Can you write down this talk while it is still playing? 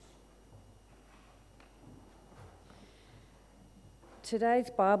Today's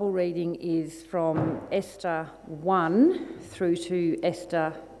Bible reading is from Esther 1 through to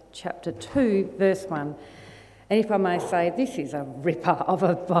Esther chapter 2, verse 1. And if I may say, this is a ripper of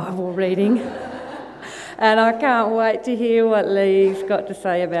a Bible reading. And I can't wait to hear what Lee's got to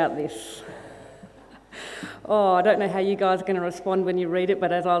say about this. Oh, I don't know how you guys are going to respond when you read it,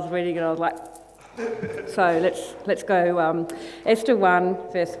 but as I was reading it, I was like... So let's go. Esther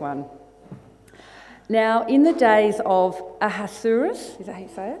 1, verse 1. Now, in the days of Ahasuerus, is that how you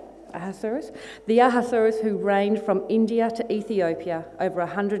say it? Ahasuerus? The Ahasuerus who reigned from India to Ethiopia over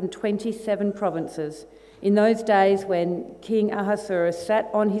 127 provinces, in those days when King Ahasuerus sat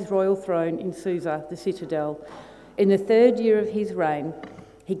on his royal throne in Susa, the citadel, in the 3rd year of his reign,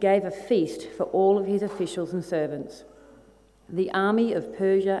 he gave a feast for all of his officials and servants. The army of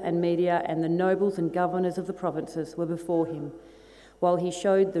Persia and Media and the nobles and governors of the provinces were before him, while he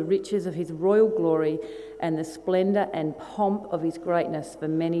showed the riches of his royal glory and the splendour and pomp of his greatness for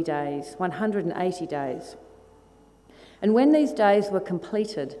many days, 180 days. And when these days were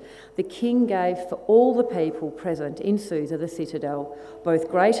completed, the king gave for all the people present in Susa the citadel,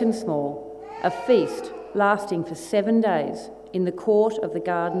 both great and small, a feast lasting for 7 days in the court of the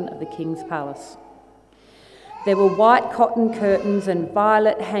garden of the king's palace. There were white cotton curtains and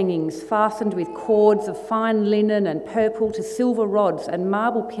violet hangings fastened with cords of fine linen and purple to silver rods and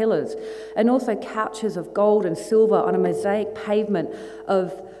marble pillars, and also couches of gold and silver on a mosaic pavement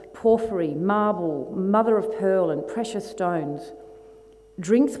of porphyry, marble, mother of pearl and precious stones.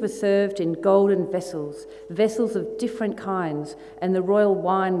 Drinks were served in golden vessels, vessels of different kinds, and the royal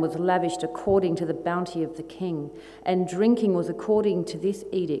wine was lavished according to the bounty of the king, and drinking was according to this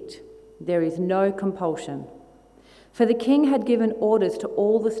edict: there is no compulsion. For the king had given orders to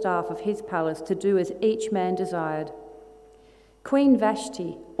all the staff of his palace to do as each man desired. Queen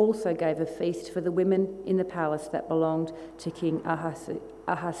Vashti also gave a feast for the women in the palace that belonged to King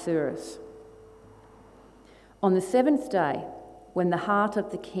Ahasuerus. On the 7th day, when the heart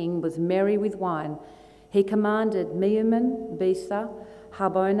of the king was merry with wine, he commanded Mehuman, Bisa,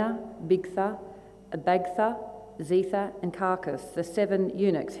 Harbona, Bigtha, Abagtha, Zetha and Carcass, the 7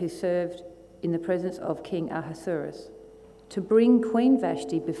 eunuchs who served in the presence of King Ahasuerus, to bring Queen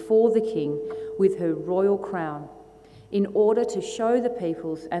Vashti before the king with her royal crown, in order to show the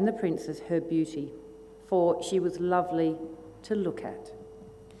peoples and the princes her beauty, for she was lovely to look at.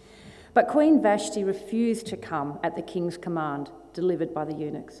 But Queen Vashti refused to come at the king's command, delivered by the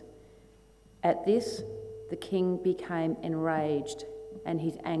eunuchs. At this, the king became enraged, and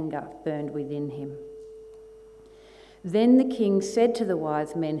his anger burned within him. Then the king said to the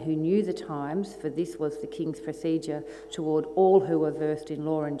wise men who knew the times, for this was the king's procedure toward all who were versed in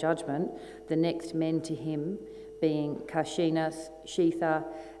law and judgment, the next men to him being Karshenas, Shetha,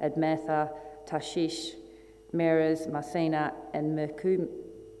 Admatha, Tarshish, Meres, Marsena, and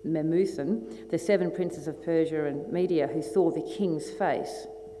Memucan, the 7 princes of Persia and Media who saw the king's face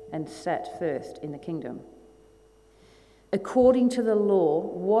and sat first in the kingdom. According to the law,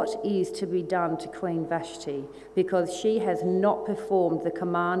 what is to be done to Queen Vashti, because she has not performed the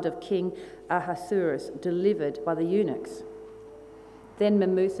command of King Ahasuerus delivered by the eunuchs? Then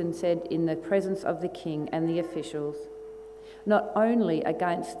Memucan said in the presence of the king and the officials, not only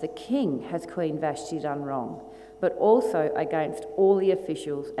against the king has Queen Vashti done wrong, but also against all the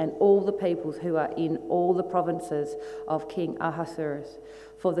officials and all the peoples who are in all the provinces of King Ahasuerus.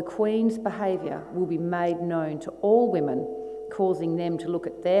 For the queen's behaviour will be made known to all women, causing them to look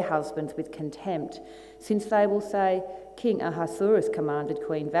at their husbands with contempt, since they will say, King Ahasuerus commanded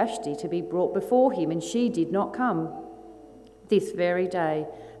Queen Vashti to be brought before him, and she did not come. This very day,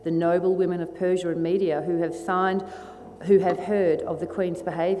 the noble women of Persia and Media who have heard of the queen's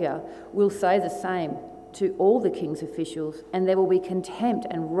behaviour will say the same to all the king's officials, and there will be contempt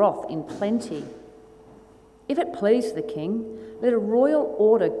and wrath in plenty. If it please the king, let a royal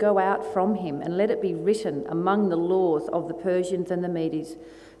order go out from him, and let it be written among the laws of the Persians and the Medes,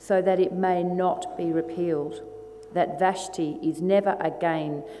 so that it may not be repealed, that Vashti is never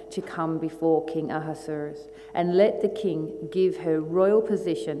again to come before King Ahasuerus, and let the king give her royal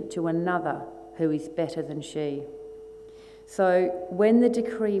position to another who is better than she. So when the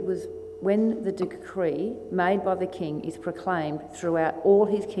decree made by the king is proclaimed throughout all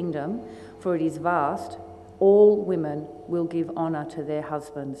his kingdom, for it is vast, all women will give honour to their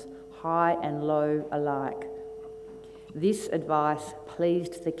husbands, high and low alike. This advice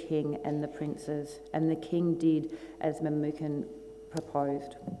pleased the king and the princes, and the king did as Memucan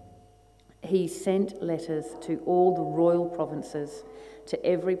proposed. he sent letters to all the royal provinces, to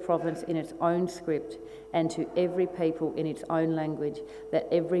every province in its own script, and to every people in its own language, that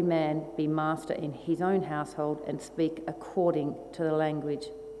every man be master in his own household and speak according to the language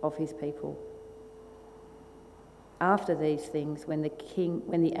of his people. After these things, when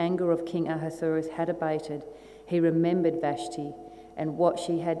the anger of King Ahasuerus had abated, he remembered Vashti and what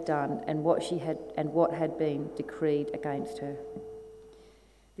she had done and what had been decreed against her.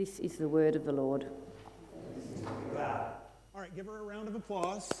 This is the word of the Lord. All right, give her a round of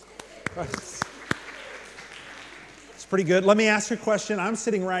applause. It's pretty good. Let me ask you a question. I'm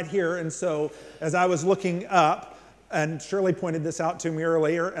sitting right here, and so as I was looking up, and Shirley pointed this out to me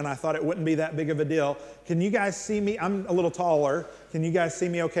earlier, and I thought it wouldn't be that big of a deal. Can you guys see me? I'm a little taller. Can you guys see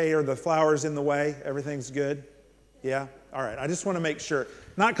me okay? Are the flowers in the way? Everything's good? Yeah? All right. I just want to make sure.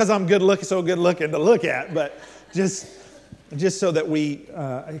 Not because I'm so good looking to look at, but just so that we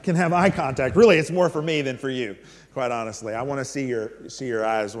can have eye contact. Really, it's more for me than for you, quite honestly. I want to see your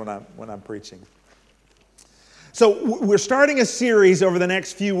eyes when I'm preaching. So we're starting a series over the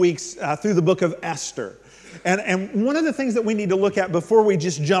next few weeks through the book of Esther. And one of the things that we need to look at before we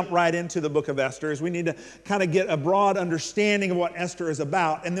just jump right into the book of Esther is we need to kind of get a broad understanding of what Esther is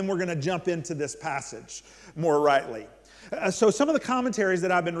about, and then we're going to jump into this passage more rightly. So some of the commentaries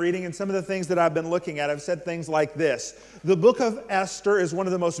that I've been reading and some of the things that I've been looking at have said things like this. The book of Esther is one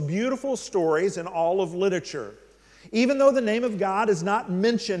of the most beautiful stories in all of literature. Even though the name of God is not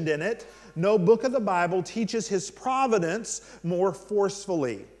mentioned in it, no book of the Bible teaches His providence more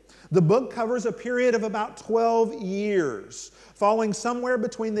forcefully. The book covers a period of about 12 years, falling somewhere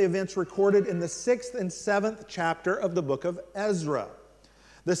between the events recorded in the 6th and 7th chapter of the book of Ezra.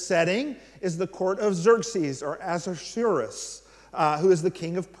 The setting is the court of Xerxes, or Ahasuerus, who is the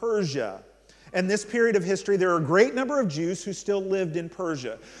king of Persia. In this period of history, there are a great number of Jews who still lived in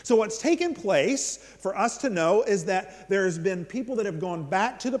Persia. So what's taken place for us to know is that there's been people that have gone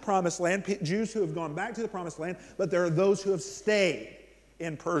back to the Promised Land, Jews who have gone back to the Promised Land, but there are those who have stayed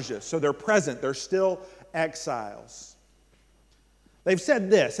in Persia. So they're present. They're still exiles. They've said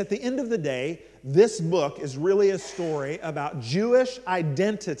this: at the end of the day, this book is really a story about Jewish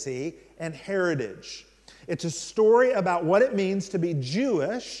identity and heritage. It's a story about what it means to be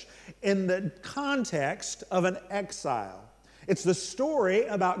Jewish in the context of an exile. It's the story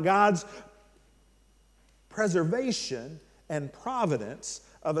about God's preservation and providence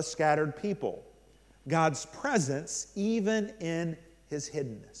of a scattered people. God's presence even in His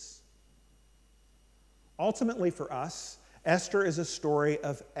hiddenness. Ultimately for us, Esther is a story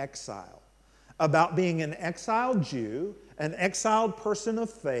of exile, about being an exiled Jew, an exiled person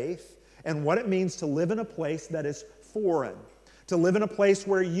of faith, and what it means to live in a place that is foreign, to live in a place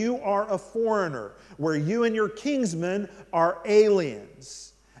where you are a foreigner, where you and your kinsmen are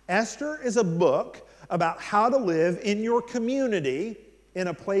aliens. Esther is a book about how to live in your community in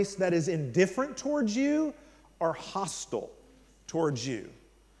a place that is indifferent towards you or hostile towards you.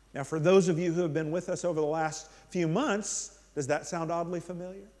 Now, for those of you who have been with us over the last few months, does that sound oddly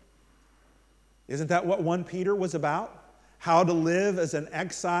familiar? Isn't that what 1 Peter was about? How to live as an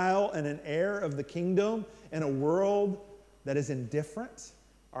exile and an heir of the kingdom in a world that is indifferent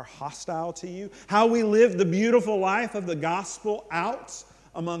or hostile to you. How we live the beautiful life of the gospel out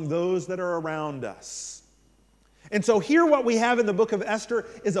among those that are around us. And so here what we have in the book of Esther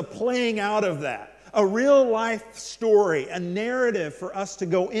is a playing out of that. A real life story, a narrative for us to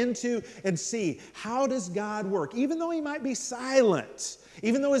go into and see, how does God work? Even though He might be silent,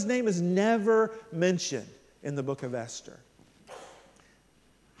 even though His name is never mentioned in the book of Esther.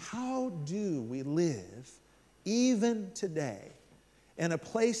 How do we live even today in a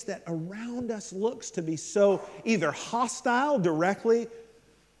place that around us looks to be so either hostile directly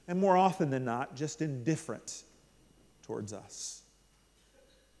and more often than not just indifferent towards us?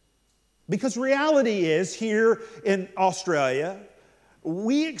 Because reality is, here in Australia,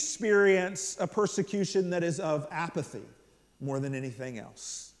 we experience a persecution that is of apathy more than anything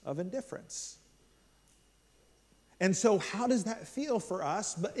else, of indifference. And so how does that feel for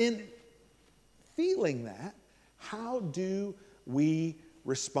us? But in feeling that, how do we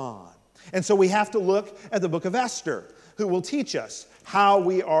respond? And so we have to look at the book of Esther, who will teach us how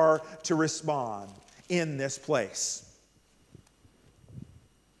we are to respond in this place.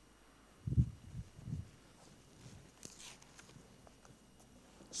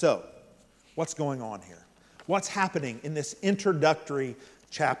 So, what's going on here? What's happening in this introductory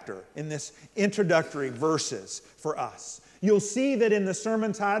chapter, in this introductory verses for us? You'll see that in the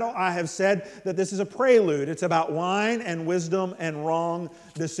sermon title, I have said that this is a prelude. It's about wine and wisdom and wrong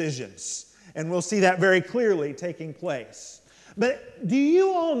decisions. And we'll see that very clearly taking place. But do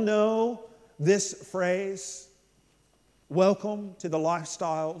you all know this phrase, welcome to the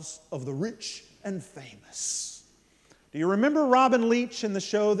lifestyles of the rich and famous. Do you remember Robin Leach in the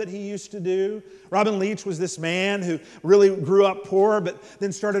show that he used to do? Robin Leach was this man who really grew up poor, but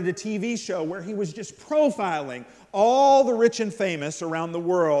then started a TV show where he was just profiling all the rich and famous around the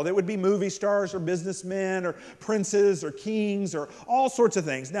world. It would be movie stars or businessmen or princes or kings or all sorts of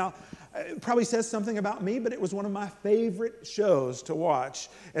things. Now, it probably says something about me, but it was one of my favorite shows to watch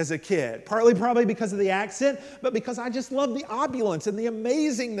as a kid. Partly probably because of the accent, but because I just loved the opulence and the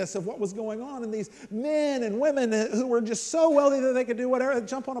amazingness of what was going on. And these men and women who were just so wealthy that they could do whatever,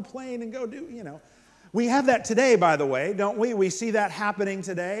 jump on a plane and go do, We have that today, by the way, don't we? We see that happening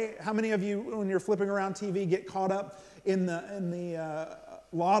today. How many of you, when you're flipping around TV, get caught up in the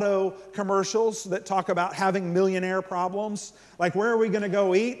lotto commercials that talk about having millionaire problems? Like, where are we going to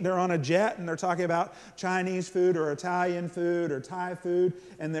go eat? They're on a jet and they're talking about Chinese food or Italian food or Thai food,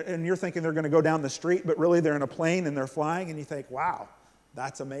 and you're thinking they're going to go down the street, but really they're in a plane and they're flying, and you think, wow,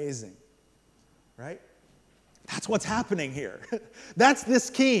 that's amazing, right? That's what's happening here. That's this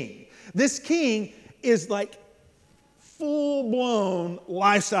king. This king is like full-blown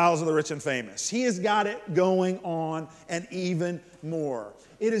lifestyles of the rich and famous. He has got it going on and even more.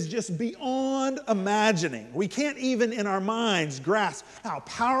 It is just beyond imagining. We can't even in our minds grasp how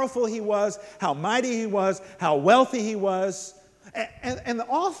powerful he was, how mighty he was, how wealthy he was. And the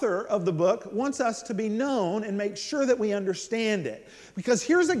author of the book wants us to be known and make sure that we understand it. Because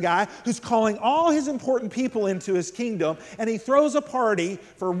here's a guy who's calling all his important people into his kingdom, and he throws a party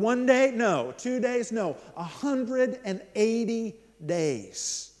for 1 day, no, 2 days, no, 180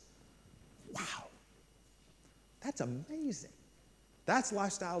 days. Wow. That's amazing. That's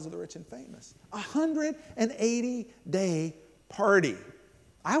lifestyles of the rich and famous. 180-day party.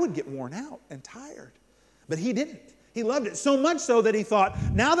 I would get worn out and tired, but he didn't. He loved it so much so that he thought,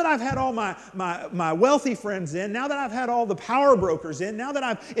 now that I've had all my wealthy friends in, now that I've had all the power brokers in, now that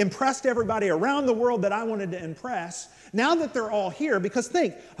I've impressed everybody around the world that I wanted to impress, now that they're all here, because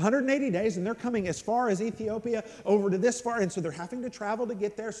think, 180 days and they're coming as far as Ethiopia over to this far, and so they're having to travel to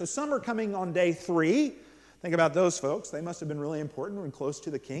get there. So some are coming on day 3. Think about those folks. They must have been really important and close to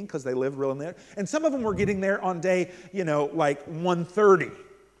the king because they lived real in there. And some of them were getting there on day, like 130,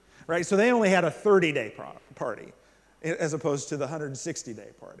 right? So they only had a 30-day party as opposed to the 160-day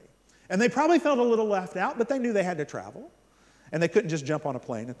party. And they probably felt a little left out, but they knew they had to travel. And they couldn't just jump on a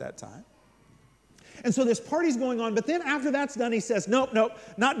plane at that time. And so this party's going on, but then after that's done, he says, nope,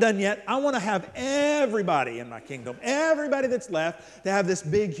 not done yet. I want to have everybody in my kingdom, everybody that's left, to have this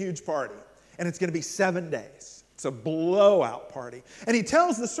big, huge party. And it's going to be 7 days. It's a blowout party. And he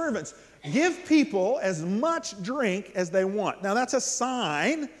tells the servants, give people as much drink as they want. Now that's a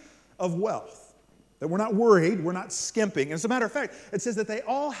sign of wealth. That we're not worried, we're not skimping. As a matter of fact, it says that they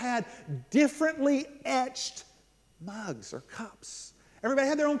all had differently etched mugs or cups. Everybody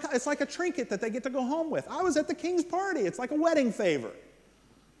had their own cup. It's like a trinket that they get to go home with. I was at the king's party. It's like a wedding favor.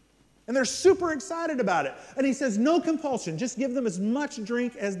 And they're super excited about it. And he says, no compulsion. Just give them as much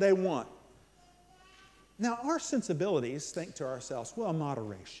drink as they want. Now, our sensibilities think to ourselves, well,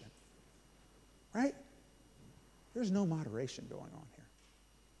 moderation. Right? There's no moderation going on here.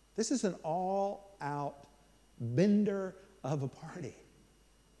 This is an all-out bender of a party.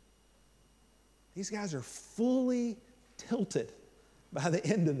 These guys are fully tilted by the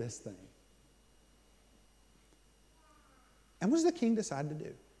end of this thing. And what does the king decide to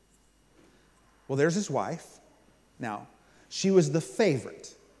do? Well, there's his wife. Now, she was the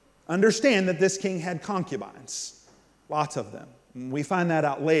favorite. Understand that this king had concubines, lots of them. We find that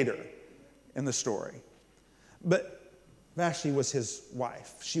out later in the story. But Vashti was his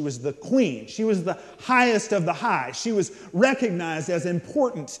wife. She was the queen. She was the highest of the high. She was recognized as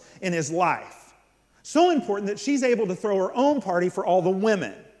important in his life. So important that she's able to throw her own party for all the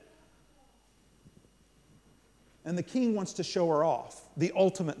women. And the king wants to show her off, the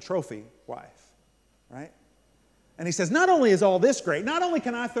ultimate trophy wife, right? And he says, not only is all this great, not only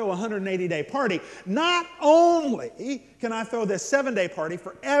can I throw a 180-day party, not only can I throw this 7-day party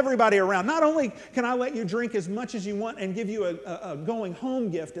for everybody around, not only can I let you drink as much as you want and give you a going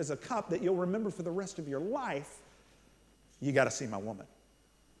home gift as a cup that you'll remember for the rest of your life, you got to see my woman.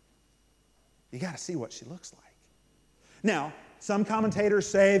 You got to see what she looks like. Now, some commentators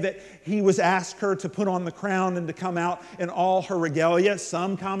say that he was asked her to put on the crown and to come out in all her regalia.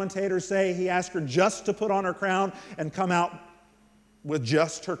 Some commentators say he asked her just to put on her crown and come out with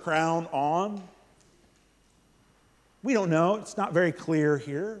just her crown on. We don't know. It's not very clear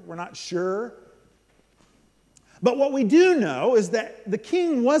here. We're not sure. But what we do know is that the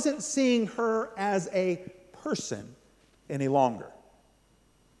king wasn't seeing her as a person any longer.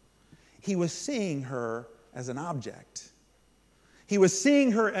 He was seeing her as an object. He was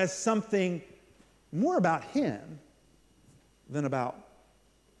seeing her as something more about him than about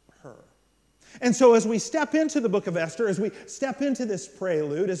her. And so as we step into the book of Esther, as we step into this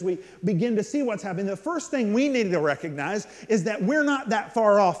prelude, as we begin to see what's happening, the first thing we need to recognize is that we're not that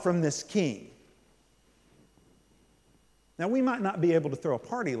far off from this king. Now, we might not be able to throw a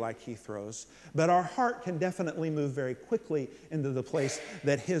party like he throws, but our heart can definitely move very quickly into the place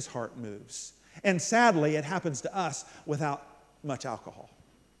that his heart moves. And sadly, it happens to us without much alcohol.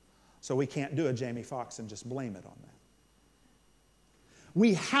 So we can't do a Jamie Foxx and just blame it on that.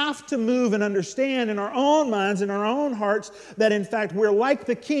 We have to move and understand in our own minds, in our own hearts, that in fact we're like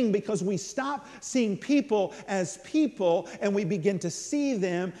the king because we stop seeing people as people and we begin to see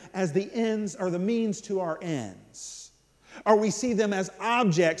them as the ends or the means to our ends. Or we see them as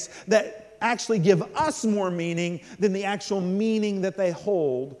objects that actually give us more meaning than the actual meaning that they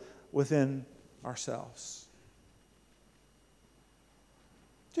hold within ourselves.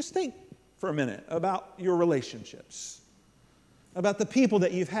 Just think for a minute about your relationships, about the people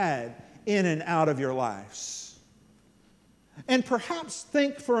that you've had in and out of your lives. And perhaps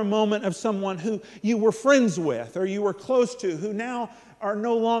think for a moment of someone who you were friends with or you were close to, who now are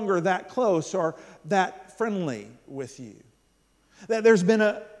no longer that close or that friendly with you. That there's been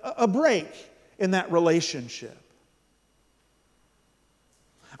a break in that relationship.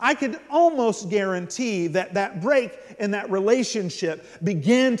 I could almost guarantee that that break in that relationship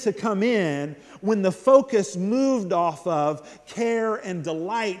began to come in when the focus moved off of care and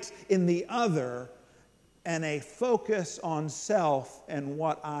delight in the other and a focus on self and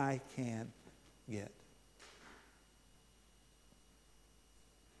what I can get.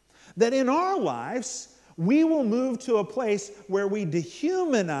 That in our lives, we will move to a place where we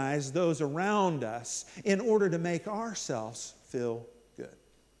dehumanize those around us in order to make ourselves feel good.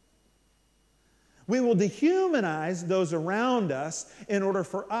 We will dehumanize those around us in order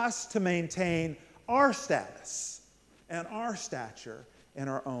for us to maintain our status and our stature in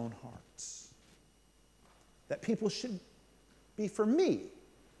our own hearts. That people should be for me,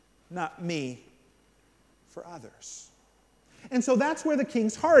 not me for others. And so that's where the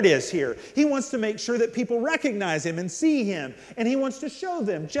king's heart is here. He wants to make sure that people recognize him and see him. And he wants to show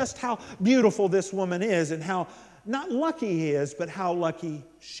them just how beautiful this woman is and how not lucky he is, but how lucky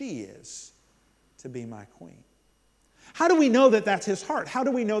she is to be my queen. How do we know that that's his heart? How do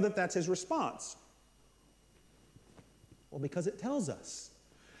we know that that's his response? Well, because it tells us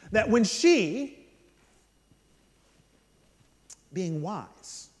that when she, being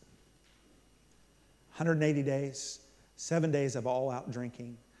wise, 180 days, 7 days of all-out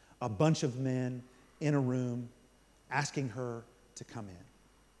drinking, a bunch of men in a room asking her to come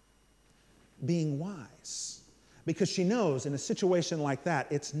in. Being wise, because she knows in a situation like that,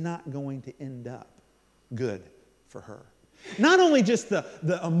 it's not going to end up good for her. Not only just the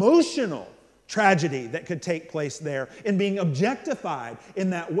emotional tragedy that could take place there in being objectified in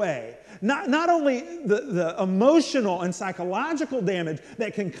that way. Not only the emotional and psychological damage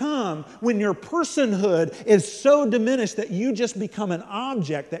that can come when your personhood is so diminished that you just become an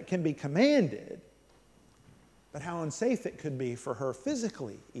object that can be commanded, but how unsafe it could be for her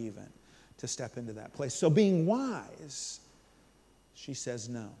physically even to step into that place. So being wise, she says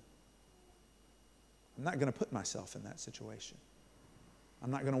no. I'm not going to put myself in that situation. I'm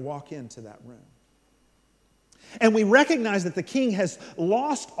not going to walk into that room. And we recognize that the king has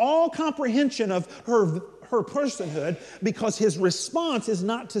lost all comprehension of her personhood because his response is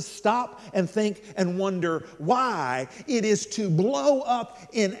not to stop and think and wonder why. It is to blow up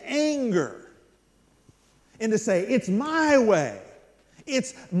in anger and to say, it's my way.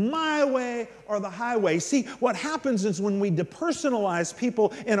 It's my way or the highway. See, what happens is when we depersonalize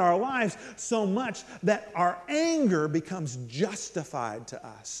people in our lives so much that our anger becomes justified to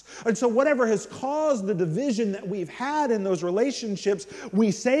us. And so whatever has caused the division that we've had in those relationships, we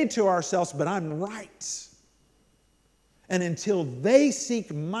say to ourselves, but I'm right. And until they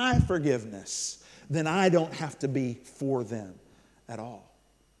seek my forgiveness, then I don't have to be for them at all.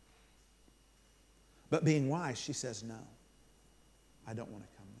 But being wise, she says no. I don't want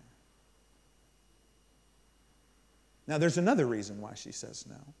to come there. Now, there's another reason why she says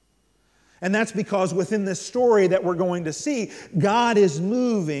no. And that's because within this story that we're going to see, God is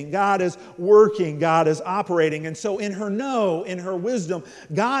moving, God is working, God is operating. And so in her no, in her wisdom,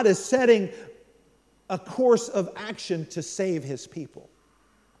 God is setting a course of action to save his people.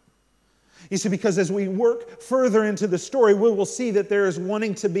 You see, because as we work further into the story, we will see that there is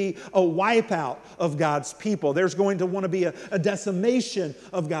wanting to be a wipeout of God's people. There's going to want to be a decimation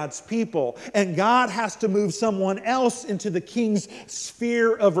of God's people. And God has to move someone else into the king's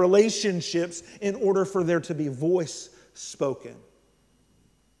sphere of relationships in order for there to be voice spoken.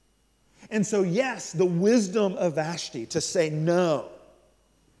 And so, yes, the wisdom of Vashti to say no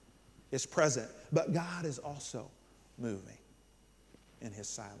is present, but God is also moving in his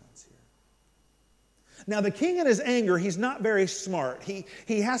silence here. Now, the king in his anger, he's not very smart. He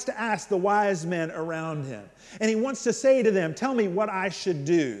has to ask the wise men around him. And he wants to say to them, tell me what I should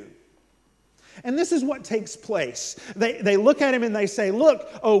do. And this is what takes place. They look at him and they say, look,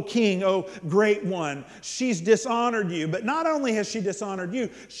 O king, O great one, she's dishonored you. But not only has she dishonored you,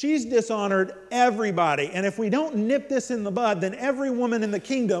 she's dishonored everybody. And if we don't nip this in the bud, then every woman in the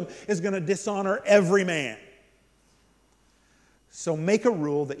kingdom is going to dishonor every man. So make a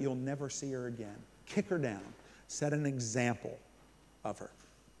rule that you'll never see her again. Kick her down. Set an example of her.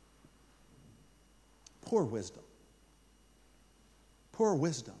 Poor wisdom. Poor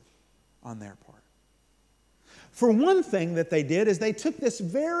wisdom on their part. For one thing that they did is they took this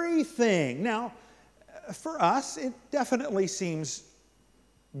very thing. Now, for us, it definitely seems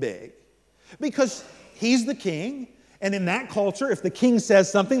big. Because he's the king, and in that culture, if the king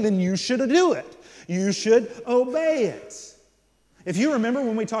says something, then you should do it. You should obey it. If you remember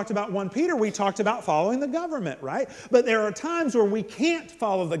when we talked about 1 Peter, we talked about following the government, right? But there are times where we can't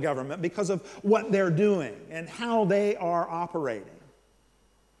follow the government because of what they're doing and how they are operating.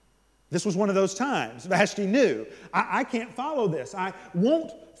 This was one of those times. Vashti knew, I can't follow this. I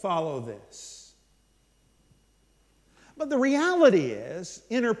won't follow this. But the reality is,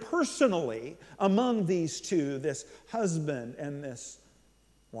 interpersonally, among these two, this husband and this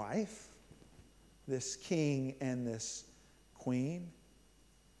wife, this king and this queen,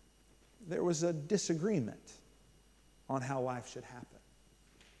 there was a disagreement on how life should happen.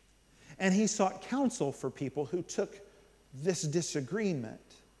 And he sought counsel for people who took this disagreement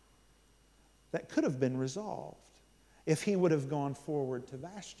that could have been resolved if he would have gone forward to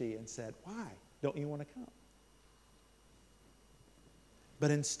Vashti and said, why don't you want to come?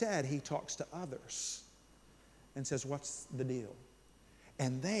 But instead, he talks to others and says, what's the deal?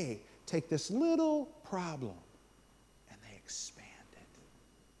 And they take this little problem and they expand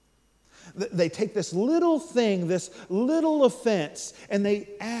it. They take this little thing, this little offense, and they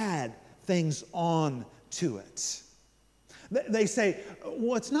add things on to it. They say,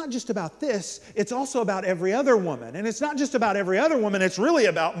 well, it's not just about this, it's also about every other woman. And it's not just about every other woman, it's really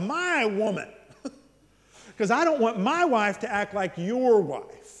about my woman. Because I don't want my wife to act like your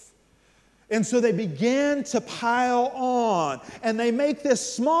wife. And so they begin to pile on, and they make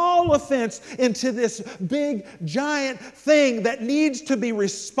this small offense into this big, giant thing that needs to be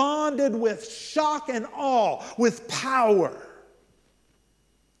responded with shock and awe, with power.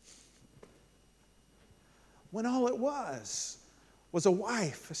 When all it was a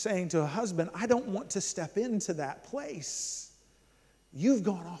wife saying to a husband, I don't want to step into that place. You've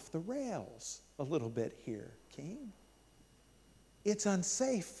gone off the rails a little bit here, king. It's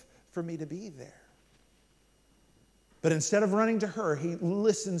unsafe for me to be there. But instead of running to her, he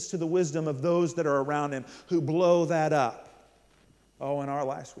listens to the wisdom of those that are around him who blow that up. Oh, in our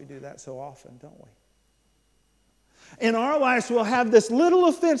lives we do that so often, don't we? In our lives, we'll have this little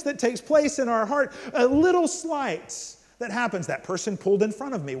offense that takes place in our heart, a little slight that happens. That person pulled in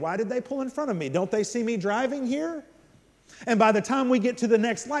front of me. Why did they pull in front of me? Don't they see me driving here? And by the time we get to the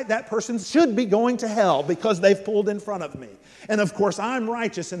next light, that person should be going to hell because they've pulled in front of me. And of course, I'm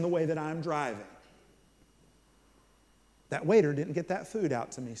righteous in the way that I'm driving. That waiter didn't get that food out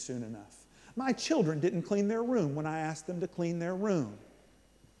to me soon enough. My children didn't clean their room when I asked them to clean their room.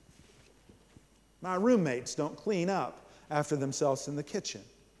 My roommates don't clean up after themselves in the kitchen.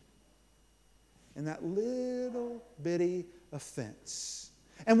 And that little bitty offense.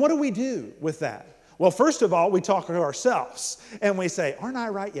 And what do we do with that? Well, first of all, we talk to ourselves and we say, aren't I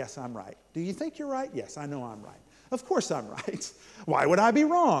right? Yes, I'm right. Do you think you're right? Yes, I know I'm right. Of course I'm right. Why would I be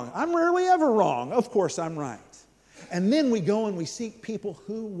wrong? I'm rarely ever wrong. Of course I'm right. And then we go and we seek people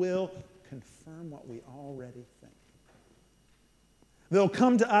who will confirm what we already think. They'll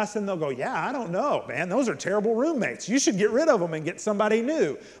come to us and they'll go, yeah, I don't know, man. Those are terrible roommates. You should get rid of them and get somebody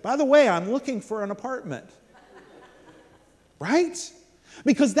new. By the way, I'm looking for an apartment. Right?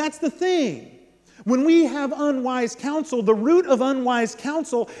 Because that's the thing. When we have unwise counsel, the root of unwise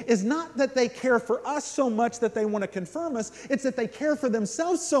counsel is not that they care for us so much that they want to confirm us. It's that they care for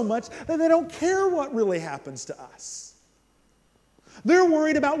themselves so much that they don't care what really happens to us. They're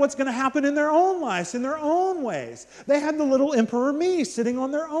worried about what's going to happen in their own lives, in their own ways. They have the little emperor me sitting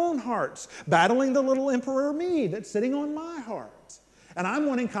on their own hearts, battling the little emperor me that's sitting on my heart. And I'm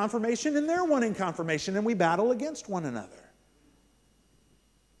wanting confirmation and they're wanting confirmation, and we battle against one another.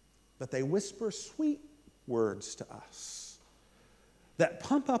 But they whisper sweet words to us that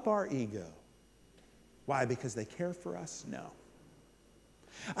pump up our ego. Why? Because they care for us? No.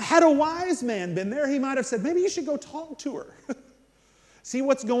 Had a wise man been there, he might have said, maybe you should go talk to her. See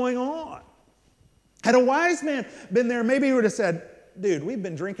what's going on. Had a wise man been there, maybe he would have said, dude, we've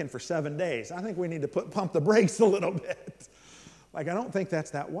been drinking for 7 days. I think we need to pump the brakes a little bit. Like, I don't think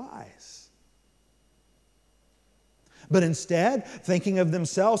that's that wise. But instead, thinking of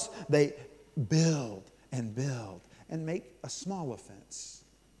themselves, they build and make a small offense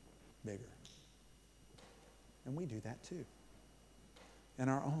bigger. And we do that too in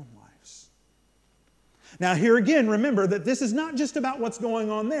our own lives. Now, here again, remember that this is not just about what's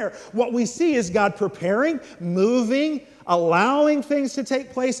going on there. What we see is God preparing, moving, allowing things to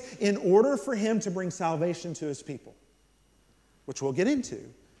take place in order for Him to bring salvation to His people, which we'll get into,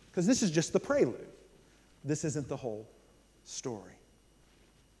 because this is just the prelude. This isn't the whole story.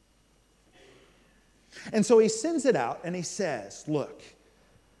 And so He sends it out and He says, look,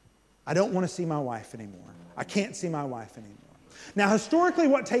 I don't want to see my wife anymore. I can't see my wife anymore. Now, historically,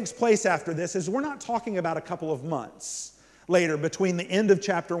 what takes place after this is we're not talking about a couple of months later between the end of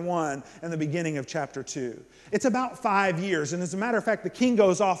chapter 1 and the beginning of chapter 2. It's about 5 years. And as a matter of fact, the king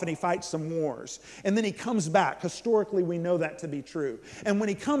goes off and he fights some wars. And then he comes back. Historically, we know that to be true. And when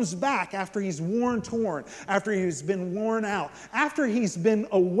he comes back after he's torn, after he's been worn out, after he's been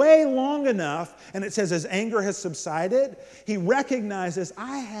away long enough, and it says his anger has subsided, he recognizes,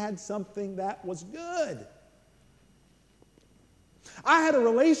 I had something that was good. I had a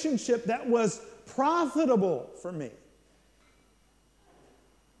relationship that was profitable for me.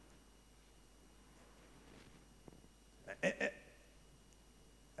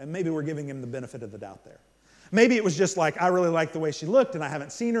 And maybe we're giving him the benefit of the doubt there. Maybe it was just like, I really like the way she looked and I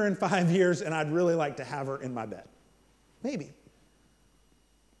haven't seen her in 5 years and I'd really like to have her in my bed. Maybe.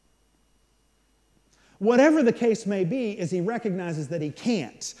 Whatever the case may be, is he recognizes that he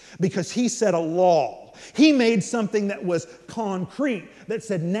can't because he set a law. He made something that was concrete, that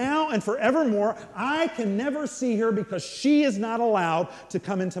said now and forevermore, I can never see her because she is not allowed to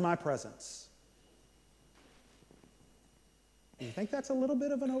come into my presence. Do you think that's a little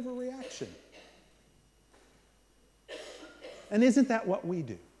bit of an overreaction? And isn't that what we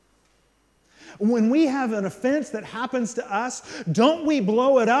do? When we have an offense that happens to us, don't we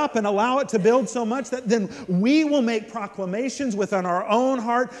blow it up and allow it to build so much that then we will make proclamations within our own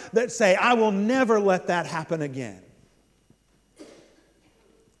heart that say, I will never let that happen again.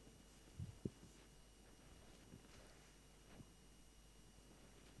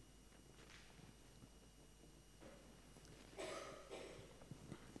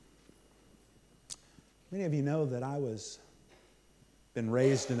 Many of you know that I was been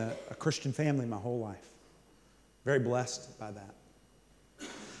raised in a Christian family my whole life. Very blessed by that.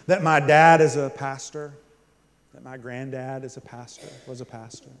 That my dad is a pastor. That my granddad is a pastor, was a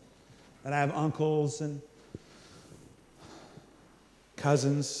pastor. That I have uncles and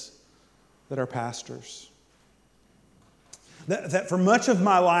cousins that are pastors. That for much of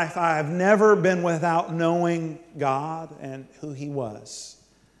my life I have never been without knowing God and who He was.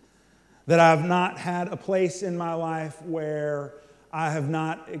 That I've not had a place in my life where I have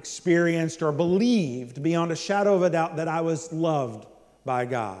not experienced or believed beyond a shadow of a doubt that I was loved by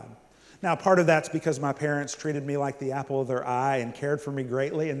God. Now, part of that's because my parents treated me like the apple of their eye and cared for me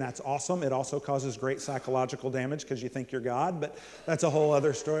greatly, and that's awesome. It also causes great psychological damage because you think you're God, but that's a whole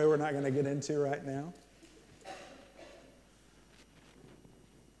other story we're not going to get into right now.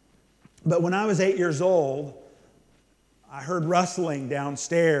 But when I was 8 years old, I heard rustling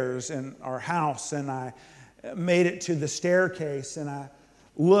downstairs in our house, and I made it to the staircase, and I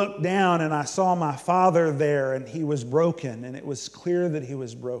looked down and I saw my father there, and he was broken, and it was clear that he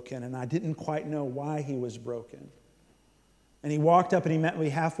was broken, and I didn't quite know why he was broken. And he walked up and he met me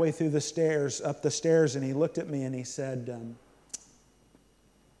halfway through the stairs, up the stairs, and he looked at me and he said,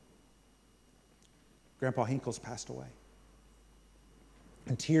 Grandpa Hinkle's passed away.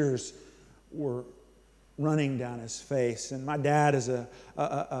 And tears were running down his face. And my dad is a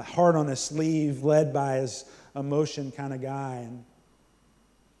heart on his sleeve, led by his emotion kind of guy. And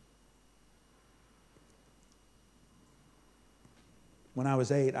when I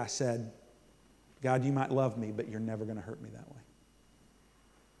was 8, I said, God, you might love me, but you're never going to hurt me that way.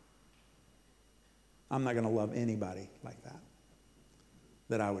 I'm not going to love anybody like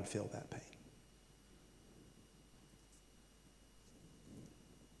that I would feel that pain.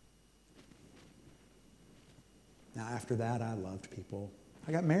 After that, I loved people.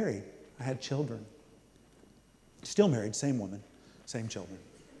 I got married. I had children. Still married, same woman, same children.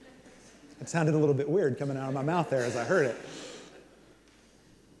 It sounded a little bit weird coming out of my mouth there as I heard it.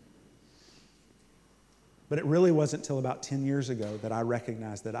 But it really wasn't until about 10 years ago that I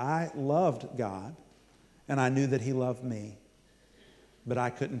recognized that I loved God and I knew that He loved me, but I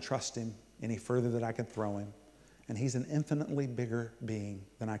couldn't trust Him any further than I could throw Him. And He's an infinitely bigger being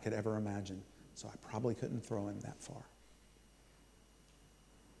than I could ever imagine, so I probably couldn't throw Him that far.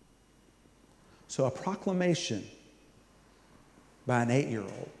 So a proclamation by an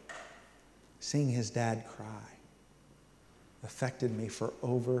 8-year-old seeing his dad cry affected me for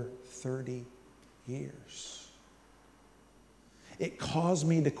over 30 years. It caused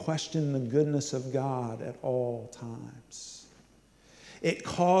me to question the goodness of God at all times. It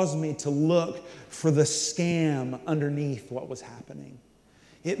caused me to look for the scam underneath what was happening.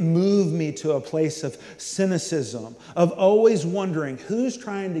 It moved me to a place of cynicism, of always wondering who's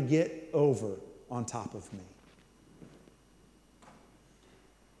trying to get over on top of me.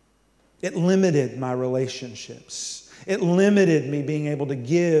 It limited my relationships. It limited me being able to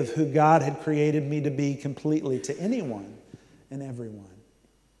give who God had created me to be completely to anyone and everyone.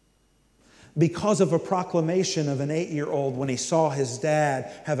 Because of a proclamation of an 8-year-old when he saw his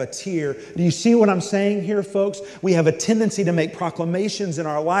dad have a tear. Do you see what I'm saying here, folks? We have a tendency to make proclamations in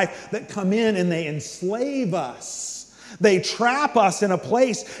our life that come in and they enslave us. They trap us in a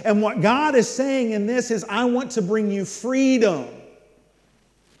place. And what God is saying in this is, I want to bring you freedom.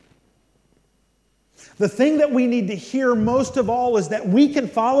 The thing that we need to hear most of all is that we can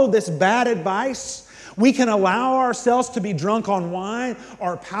follow this bad advice. We can allow ourselves to be drunk on wine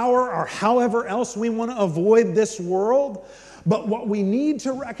or power or however else we want to avoid this world. But what we need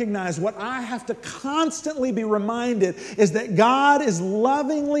to recognize, what I have to constantly be reminded, is that God is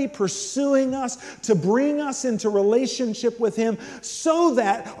lovingly pursuing us to bring us into relationship with Him so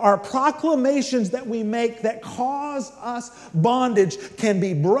that our proclamations that we make that cause us bondage can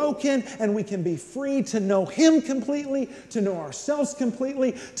be broken and we can be free to know Him completely, to know ourselves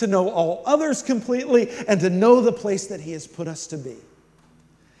completely, to know all others completely, and to know the place that He has put us to be.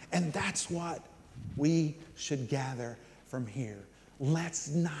 And that's what we should gather from here. Let's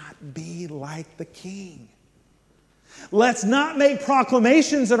not be like the king. Let's not make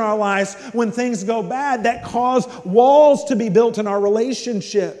proclamations in our lives when things go bad that cause walls to be built in our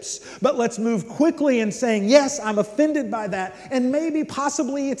relationships. But let's move quickly in saying, yes, I'm offended by that. And maybe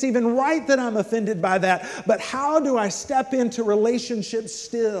possibly it's even right that I'm offended by that. But how do I step into relationships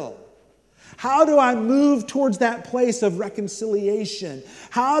still? How do I move towards that place of reconciliation?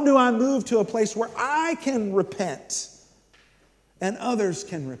 How do I move to a place where I can repent and others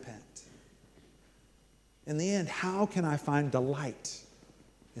can repent? In the end, how can I find delight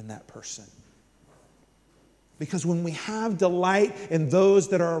in that person? Because when we have delight in those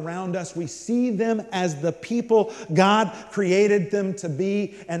that are around us, we see them as the people God created them to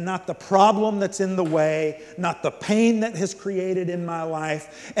be and not the problem that's in the way, not the pain that has created in my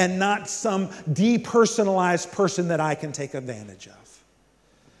life, and not some depersonalized person that I can take advantage of.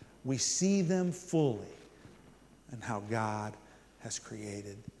 We see them fully and how God has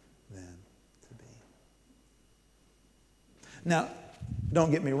created them to be. Now, don't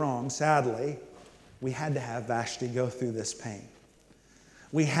get me wrong, sadly, we had to have Vashti go through this pain.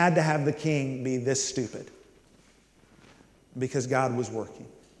 We had to have the king be this stupid because God was working.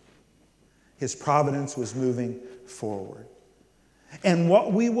 His providence was moving forward. And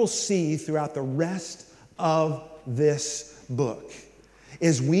what we will see throughout the rest of this book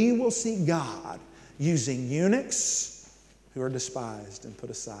is we will see God using eunuchs who are despised and put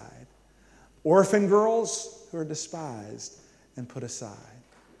aside, orphan girls who are despised and put aside,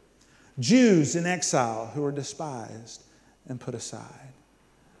 Jews in exile who are despised and put aside,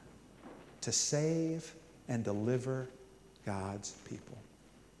 to save and deliver God's people.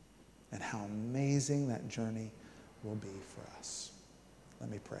 And how amazing that journey will be for us. Let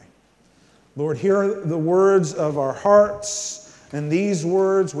me pray. Lord, hear the words of our hearts. And these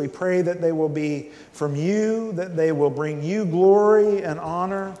words, we pray that they will be from you, that they will bring you glory and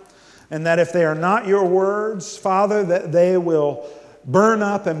honor, and that if they are not your words, Father, that they will burn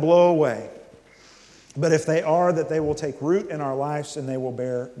up and blow away. But if they are, that they will take root in our lives and they will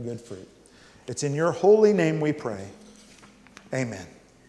bear good fruit. It's in your holy name we pray. Amen.